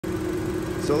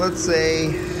So let's say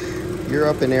you're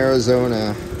up in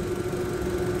Arizona,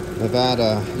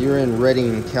 Nevada, you're in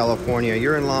Redding, California,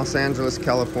 you're in Los Angeles,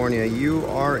 California, you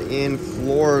are in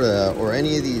Florida, or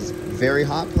any of these very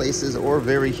hot places or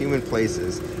very humid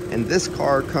places, and this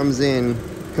car comes in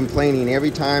complaining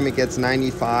every time it gets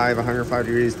 95, 105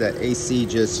 degrees, that AC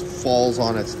just falls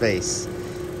on its face.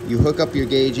 You hook up your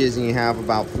gauges and you have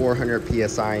about 400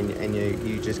 PSI, and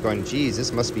you just going, geez,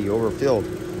 this must be overfilled.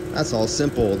 That's all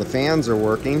simple. The fans are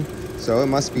working, so it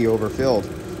must be overfilled.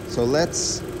 So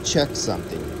let's check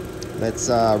something. Let's,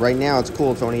 right now it's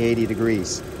cool, it's only 80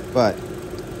 degrees, but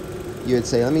you would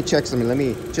say, let me check something. Let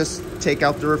me just take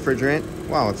out the refrigerant.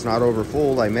 Wow, it's not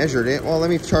overfull. I measured it. Well, let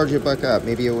me charge it back up.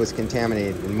 Maybe it was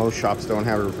contaminated, and most shops don't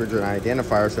have a refrigerant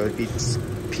identifier, so it'd be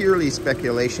purely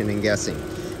speculation and guessing.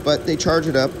 But they charge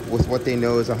it up with what they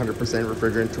know is 100%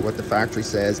 refrigerant to what the factory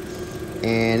says,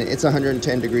 and it's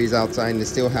 110 degrees outside, and they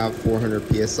still have 400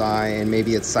 PSI, and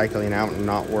maybe it's cycling out and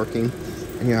not working.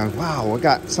 And you're like, wow,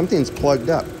 something's plugged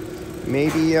up.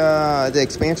 Maybe the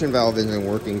expansion valve isn't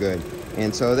working good.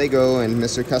 And so they go and,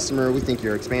 Mr. Customer, we think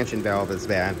your expansion valve is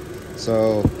bad.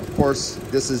 So, of course,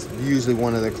 this is usually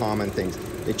one of the common things.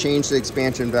 They change the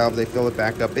expansion valve, they fill it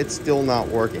back up, it's still not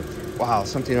working. Wow,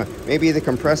 maybe the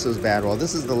compressor's bad. Well,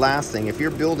 this is the last thing. If you're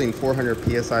building 400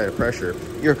 PSI of pressure,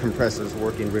 your compressor's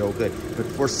working real good. But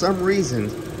for some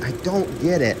reason, I don't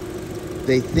get it.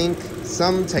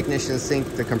 Some technicians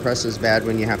think the compressor's bad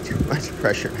when you have too much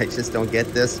pressure. I just don't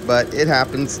get this, but it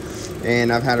happens.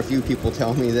 And I've had a few people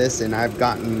tell me this, and I've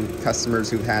gotten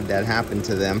customers who've had that happen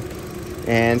to them.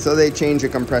 And so they change a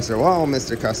compressor. Well,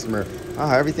 Mr. Customer,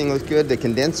 everything looks good. The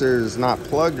condenser is not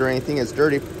plugged or anything. It's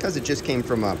dirty because it just came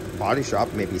from a body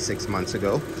shop maybe 6 months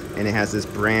ago, and it has this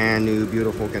brand new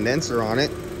beautiful condenser on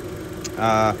it.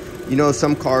 You know,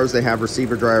 some cars, they have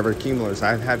receiver driver accumulators.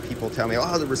 I've had people tell me,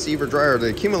 the receiver dryer, the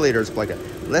accumulator is plugged in.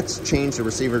 Let's change the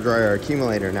receiver dryer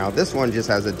accumulator. Now, this one just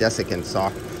has a desiccant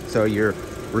sock, so your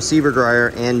receiver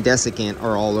dryer and desiccant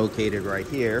are all located right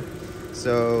here.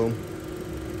 So,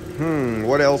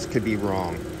 what else could be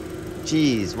wrong?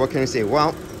 Geez, what can I say?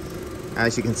 Well,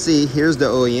 as you can see, here's the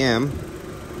OEM,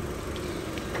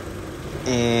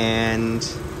 and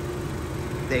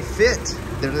they fit.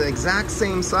 They're the exact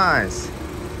same size.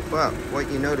 But what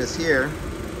you notice here,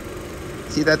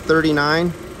 see that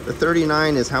 39? The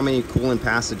 39 is how many coolant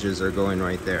passages are going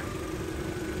right there.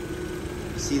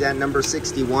 You see that number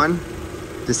 61?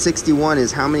 The 61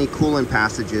 is how many coolant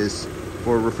passages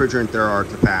for refrigerant there are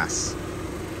to pass.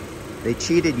 They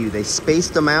cheated you. They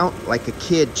spaced them out like a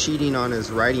kid cheating on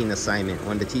his writing assignment.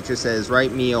 When the teacher says,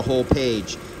 write me a whole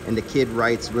page, and the kid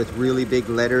writes with really big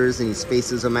letters, and he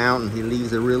spaces them out, and he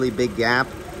leaves a really big gap,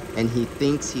 and he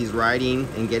thinks he's writing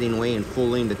and getting away and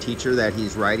fooling the teacher that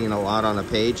he's writing a lot on a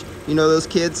page. You know those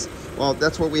kids? Well,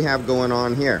 that's what we have going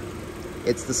on here.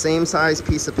 It's the same size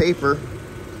piece of paper,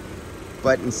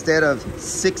 but instead of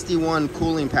 61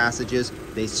 cooling passages,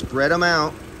 they spread them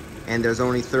out, and there's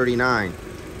only 39.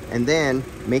 And then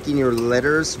making your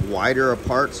letters wider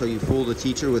apart, so you fool the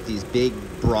teacher with these big,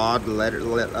 broad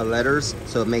letters,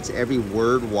 so it makes every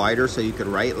word wider so you could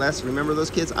write less. Remember those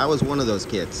kids? I was one of those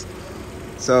kids.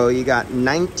 So you got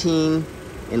 19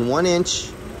 in 1 inch.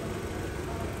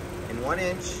 In 1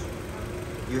 inch,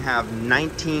 you have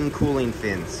 19 cooling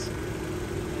fins.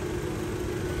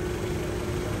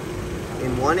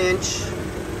 In 1 inch,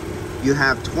 you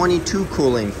have 22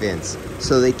 cooling fins.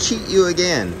 So they cheat you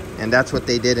again, and that's what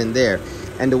they did in there.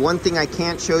 And the one thing I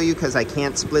can't show you, because I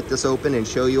can't split this open and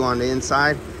show you on the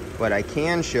inside, but I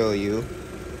can show you,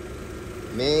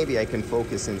 maybe I can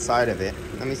focus inside of it.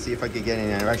 Let me see if I could get in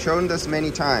there. I've shown this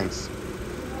many times,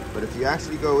 but if you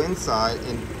actually go inside,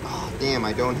 and oh damn,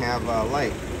 I don't have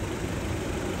light.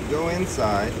 You go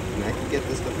inside, and I can get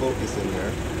this to focus in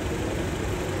there.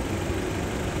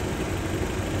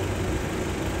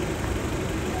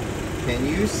 Can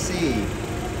you see?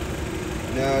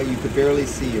 No, you could barely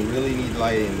see. You really need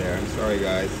light in there. I'm sorry,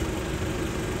 guys.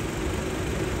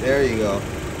 There you go.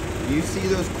 Do you see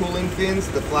those cooling fins,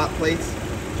 the flat plates?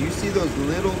 Do you see those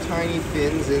little tiny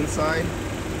fins inside?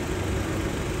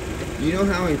 You know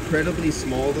how incredibly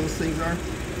small those things are?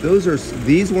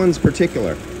 These ones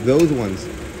particular, those ones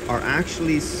are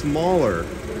actually smaller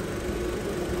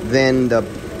than the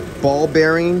ball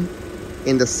bearing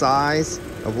in the size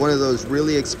of one of those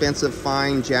really expensive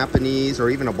fine Japanese, or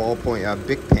even a ballpoint, a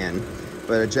Bic pen,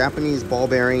 but a Japanese ball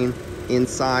bearing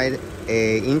inside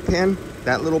a ink pen.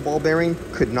 That little ball bearing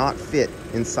could not fit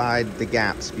inside the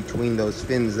gaps between those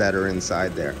fins that are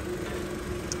inside there.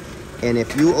 And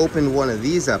if you open one of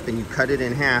these up and you cut it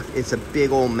in half, it's a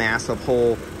big old massive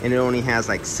hole, and it only has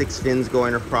like 6 fins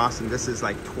going across, and this is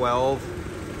like 12.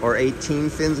 or 18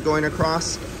 fins going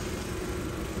across.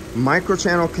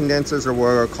 Microchannel condensers are what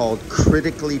are called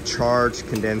critically charged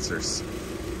condensers.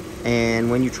 And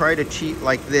when you try to cheat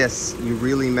like this, you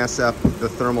really mess up the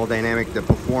thermodynamic, the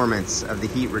performance of the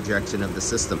heat rejection of the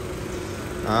system.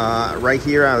 Right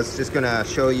here, I was just gonna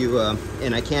show you,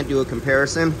 and I can't do a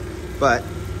comparison, but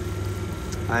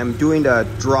I'm doing the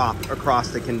drop across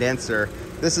the condenser.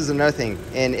 This is another thing,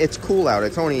 and it's cool out.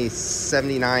 It's only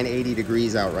 79, 80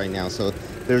 degrees out right now, so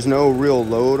there's no real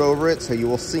load over it, so you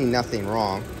will see nothing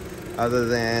wrong other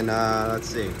than, let's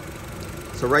see.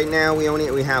 So right now we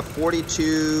have 40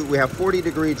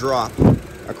 degree drop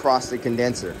across the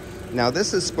condenser. Now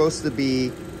this is supposed to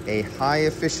be a high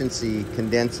efficiency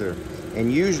condenser.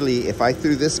 And usually if I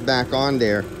threw this back on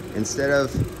there, instead of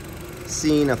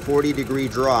seeing a 40 degree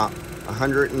drop,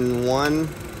 101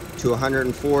 to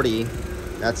 140,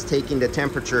 that's taking the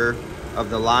temperature of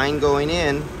the line going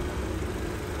in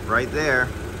right there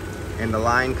and the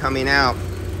line coming out.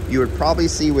 You would probably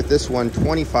see with this one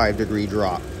 25 degree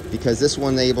drop, because this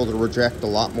one's able to reject a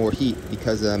lot more heat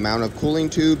because of the amount of cooling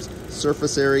tubes,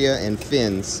 surface area, and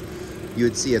fins. You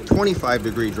would see a 25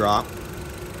 degree drop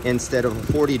instead of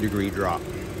a 40 degree drop.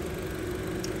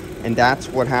 And that's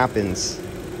what happens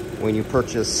when you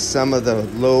purchase some of the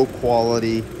low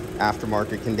quality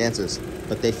aftermarket condensers.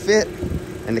 But they fit,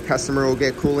 and the customer will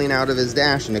get cooling out of his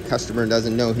dash, and the customer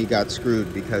doesn't know he got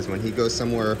screwed, because when he goes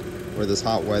somewhere where there's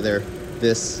hot weather,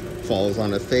 this falls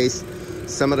on his face.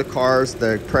 Some of the cars,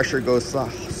 the pressure goes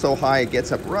so high it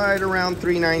gets up right around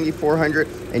 390, 400,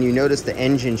 and you notice the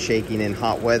engine shaking in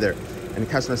hot weather. And the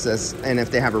customer says, and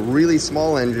if they have a really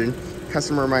small engine,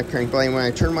 customer might complain, when I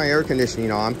turn my air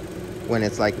conditioning on, when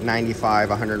it's like 95,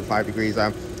 105 degrees,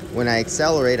 when I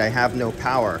accelerate, I have no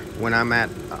power. When I'm at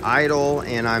idle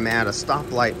and I'm at a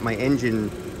stoplight, my engine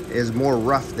is more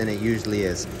rough than it usually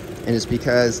is. And it's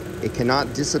because it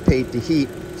cannot dissipate the heat,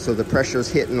 so the pressure is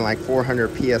hitting like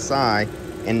 400 PSI,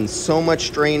 and so much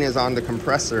strain is on the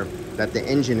compressor that the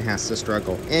engine has to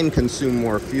struggle and consume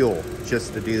more fuel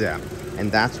just to do that.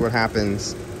 And that's what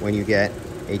happens when you get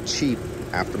a cheap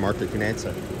aftermarket condenser.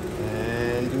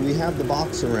 And do we have the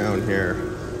box around here?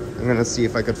 I'm gonna see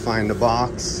if I could find the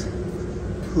box.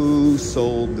 Who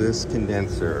sold this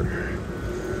condenser?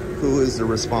 Who is the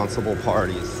responsible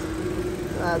parties?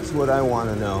 That's what I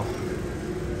want to know.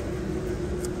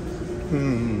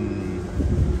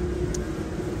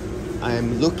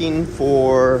 I'm looking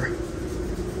for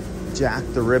Jack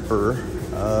the Ripper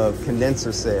of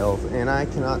condenser sales, and I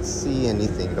cannot see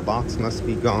anything. The box must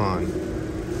be gone.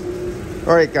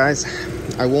 All right, guys,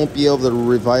 I won't be able to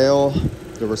reveal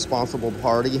the responsible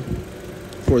party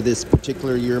for this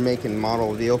particular year, make, and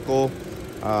model vehicle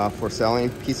for selling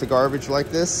a piece of garbage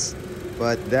like this,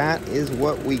 but that is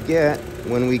what we get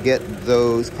when we get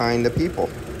those kind of people.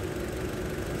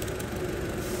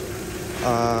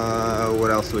 What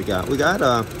else we got? We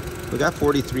got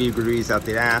 43 degrees out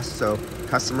the ass, so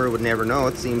customer would never know.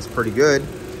 It seems pretty good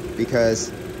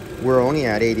because we're only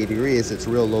at 80 degrees. It's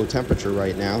real low temperature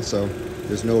right now, so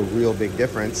there's no real big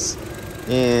difference.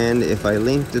 And if I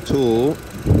link the tool,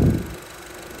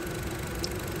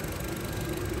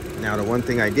 now the one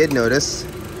thing I did notice,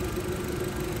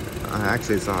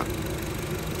 actually it's not,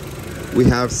 we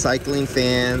have cycling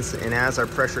fans, and as our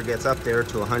pressure gets up there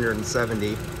to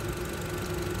 170,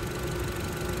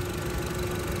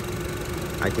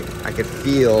 I could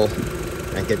feel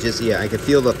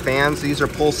the fans. These are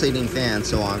pulsating fans.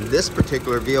 So on this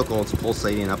particular vehicle, it's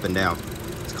pulsating up and down.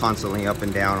 It's constantly up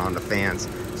and down on the fans.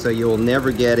 So you'll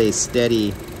never get a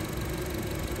steady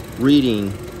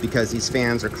reading because these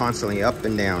fans are constantly up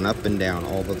and down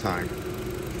all the time.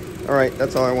 All right,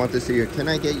 that's all I want to see here. Can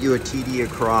I get you a TD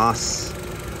across?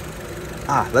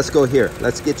 Let's go here.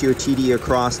 Let's get you a TD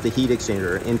across the heat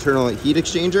exchanger, internal heat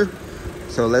exchanger.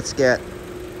 So let's get,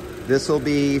 this will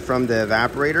be from the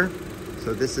evaporator.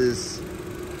 So this is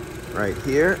right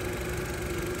here.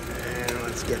 And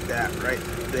let's get that right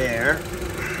there.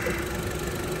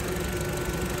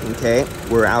 Okay,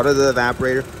 we're out of the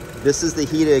evaporator. This is the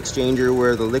heat exchanger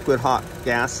where the liquid hot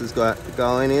gas is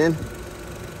going in.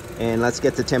 And let's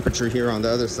get the temperature here on the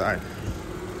other side.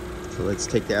 So let's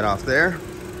take that off there.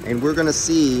 And we're gonna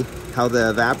see how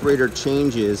the evaporator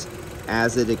changes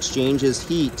as it exchanges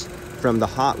heat from the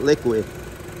hot liquid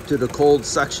to the cold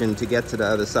suction to get to the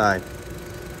other side.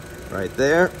 Right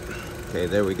there. Okay,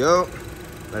 there we go.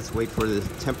 Let's wait for the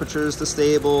temperatures to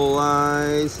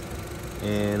stabilize.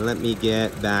 And let me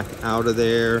get back out of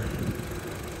there.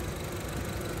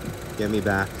 Get me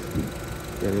back.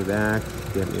 Get me back.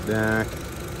 Get me back.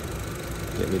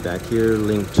 Get me back here.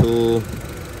 Link tool.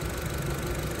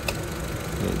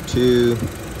 Link 2.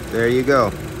 There you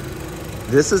go.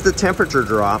 This is the temperature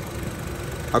drop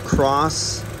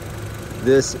across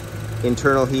this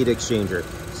internal heat exchanger.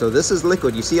 So this is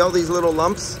liquid. You see all these little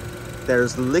lumps?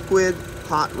 There's liquid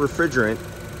hot refrigerant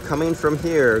coming from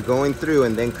here, going through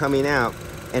and then coming out,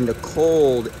 and the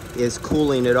cold is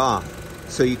cooling it off.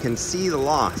 So you can see the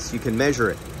loss, you can measure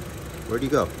it. Where'd you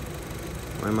go?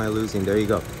 Why am I losing? There you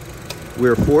go.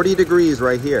 We're 40 degrees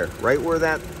right here. Right where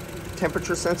that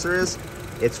temperature sensor is,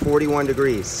 it's 41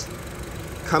 degrees.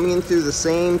 Coming through the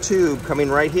same tube, coming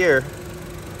right here,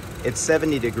 it's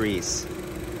 70 degrees.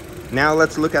 Now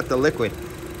let's look at the liquid.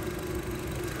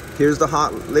 Here's the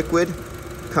hot liquid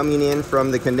coming in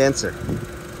from the condenser.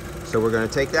 So we're gonna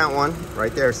take that one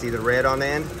right there. See the red on the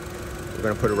end? We're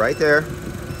gonna put it right there.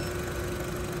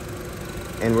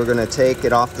 And we're gonna take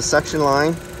it off the suction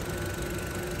line.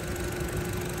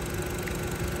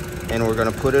 And we're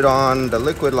gonna put it on the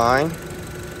liquid line.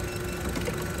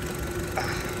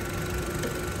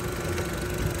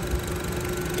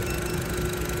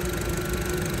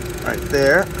 Right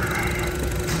there.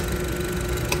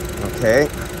 Okay.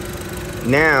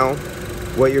 Now,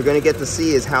 what you're gonna get to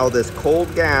see is how this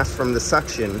cold gas from the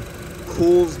suction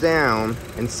cools down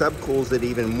and subcools it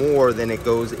even more than it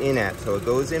goes in at. So it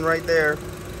goes in right there,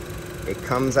 it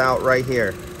comes out right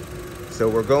here. So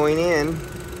we're going in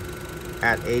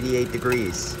at 88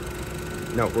 degrees.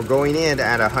 No, we're going in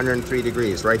at 103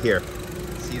 degrees right here.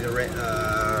 See the red,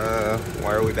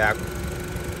 why are we back?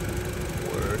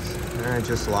 Words, I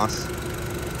just lost.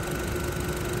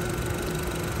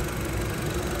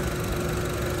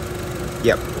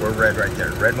 Yep, we're red right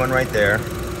there. Red one right there.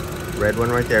 Red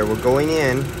one right there. We're going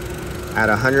in at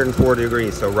 104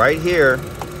 degrees. So right here,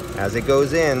 as it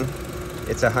goes in,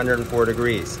 it's 104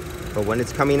 degrees. But when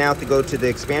it's coming out to go to the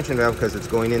expansion valve, because it's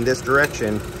going in this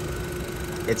direction,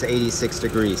 it's 86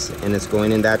 degrees. And it's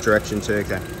going in that direction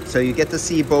to. So you get to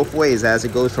see both ways as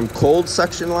it goes from cold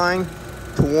suction line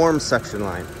to warm suction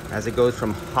line. As it goes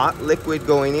from hot liquid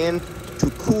going in to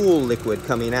cool liquid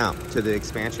coming out to the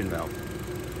expansion valve.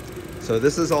 So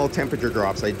this is all temperature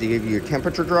drops. I gave you a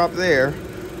temperature drop there,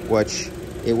 which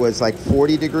it was like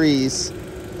 40 degrees.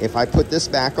 If I put this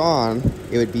back on,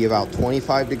 it would be about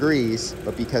 25 degrees,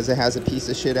 but because it has a piece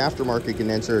of shit aftermarket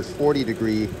condenser, it's 40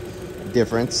 degree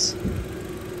difference.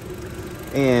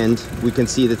 And we can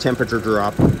see the temperature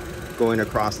drop going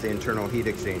across the internal heat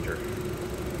exchanger.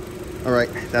 All right,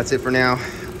 that's it for now.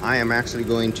 I am actually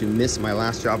going to miss my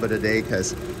last job of the day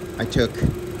because I took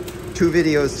 2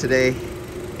 videos today.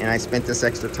 And I spent this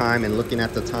extra time and looking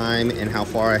at the time and how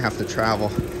far I have to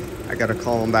travel. I gotta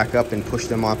call them back up and push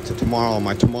them up to tomorrow.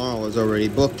 My tomorrow is already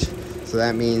booked. So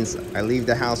that means I leave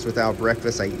the house without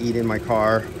breakfast. I eat in my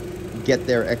car, get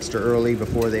there extra early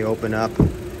before they open up,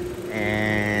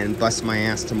 and bust my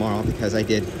ass tomorrow because I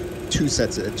did 2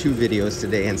 videos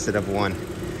today instead of 1.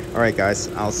 All right, guys,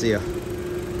 I'll see you.